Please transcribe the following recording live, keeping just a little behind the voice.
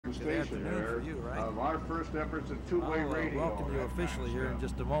demonstration there of our first efforts at two-way radio. I'll welcome you officially here in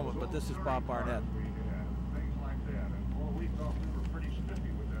just a moment, but this is Bob Barnett. Things like that. And boy, we thought we were pretty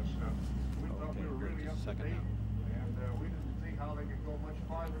spiffy with that stuff. We thought we were really up to date, and we didn't see how they could go much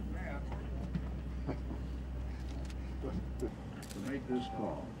farther than that. To make this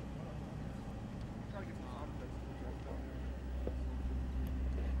call.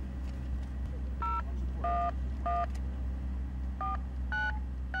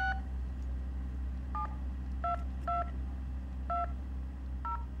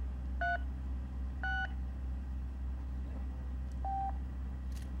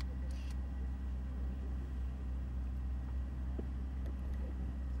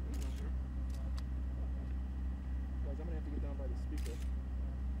 I'm gonna have to get down by the speaker.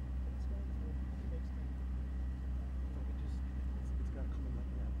 It's got to come in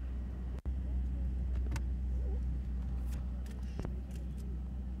like that.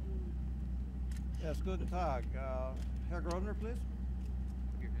 Yes, guten Tag. Herr Grosvenor, please.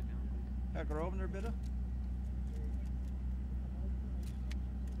 Herr Grosvenor, bitte.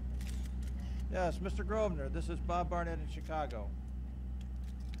 Yes, Mr. Grosvenor, this is Bob Barnett in Chicago.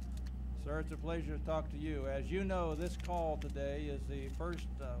 Sir, it's a pleasure to talk to you. As you know, this call today is the first,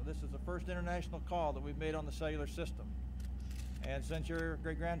 international call that we've made on the cellular system. And since your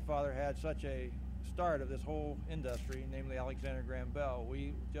great-grandfather had such a start of this whole industry, namely Alexander Graham Bell,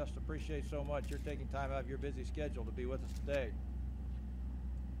 we just appreciate so much you're taking time out of your busy schedule to be with us today.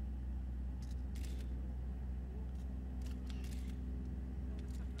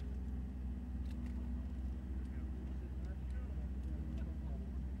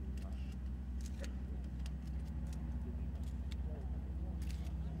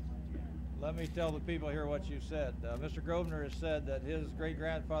 Let me tell the people here what you said. Mr. Grosvenor has said that his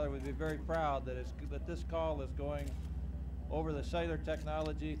great-grandfather would be very proud that this call is going over the cellular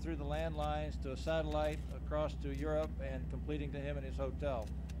technology through the landlines to a satellite across to Europe and completing to him in his hotel.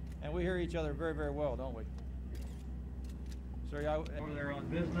 And we hear each other very, very well, don't we? Sir, over there on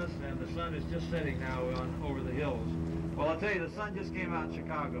business, and the sun is just setting now over the hills. Well, I'll tell you, the sun just came out in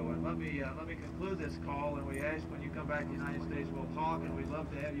Chicago, and let me conclude this call, and we ask when you come back to the United States, we'll talk, and we'd love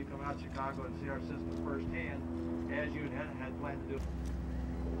to have you come out to Chicago and see our system firsthand, as you had planned to do.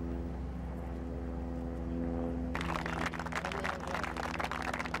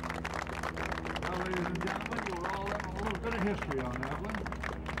 Well, ladies and gentlemen, you were all in a little bit of history on that one.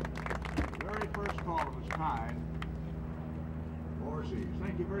 The very first call of its kind overseas.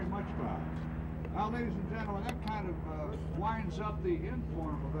 Thank you very much, Bob. Well, ladies and gentlemen, that kind of winds up the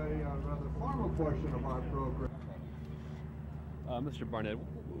informal, rather formal portion of our program. Mr. Barnett,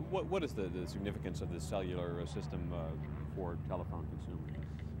 what is the significance of the cellular system for telephone consumers?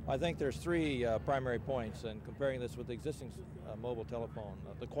 I think there's three primary points, and comparing this with the existing mobile telephone: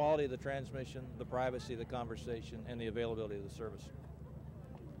 the quality of the transmission, the privacy of the conversation, and the availability of the service.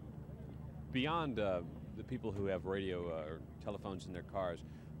 Beyond the people who have radio or telephones in their cars,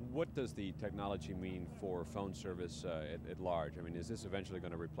 what does the technology mean for phone service at large? I mean, is this eventually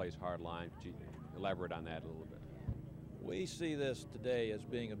going to replace hardline? Could you elaborate on that a little bit? We see this today as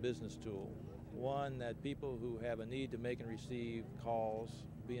being a business tool, one that people who have a need to make and receive calls,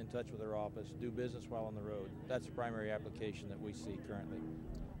 be in touch with their office, do business while on the road. That's the primary application that we see currently.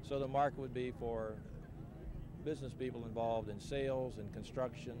 So the market would be for business people involved in sales and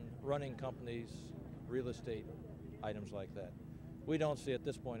construction, running companies, real estate, items like that. We don't see at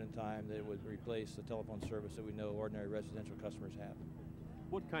this point in time that it would replace the telephone service that we know ordinary residential customers have.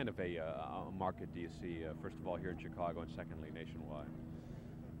 What kind of a market do you see, first of all, here in Chicago, and secondly, nationwide?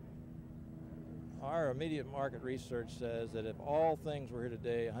 Our immediate market research says that if all things were here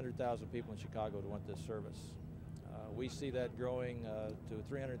today, 100,000 people in Chicago would want this service. We see that growing to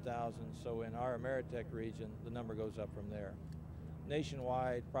 300,000, so in our Ameritech region, the number goes up from there.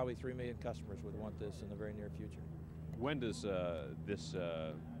 Nationwide, probably 3 million customers would want this in the very near future. When does this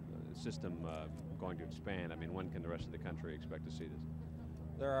system going to expand? I mean, when can the rest of the country expect to see this?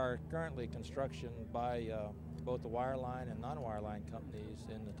 There are currently construction by both the wireline and non-wireline companies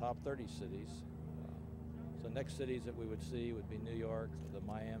in the top 30 cities. So next cities that we would see would be New York, the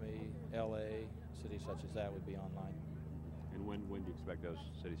Miami, LA, cities such as that would be online. And when do you expect those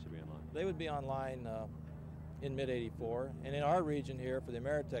cities to be online? They would be online in mid-'84. And in our region here, for the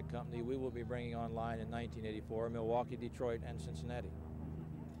Ameritech company, we will be bringing online in 1984, Milwaukee, Detroit, and Cincinnati.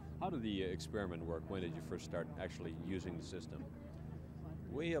 How did the experiment work? When did you first start actually using the system?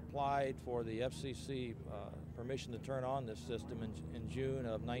 We applied for the FCC permission to turn on this system in June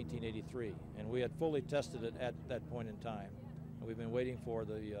of 1983, and we had fully tested it at that point in time. And we've been waiting for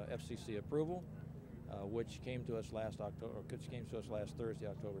the FCC approval. which came to us last Thursday,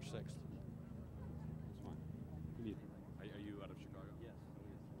 October 6th.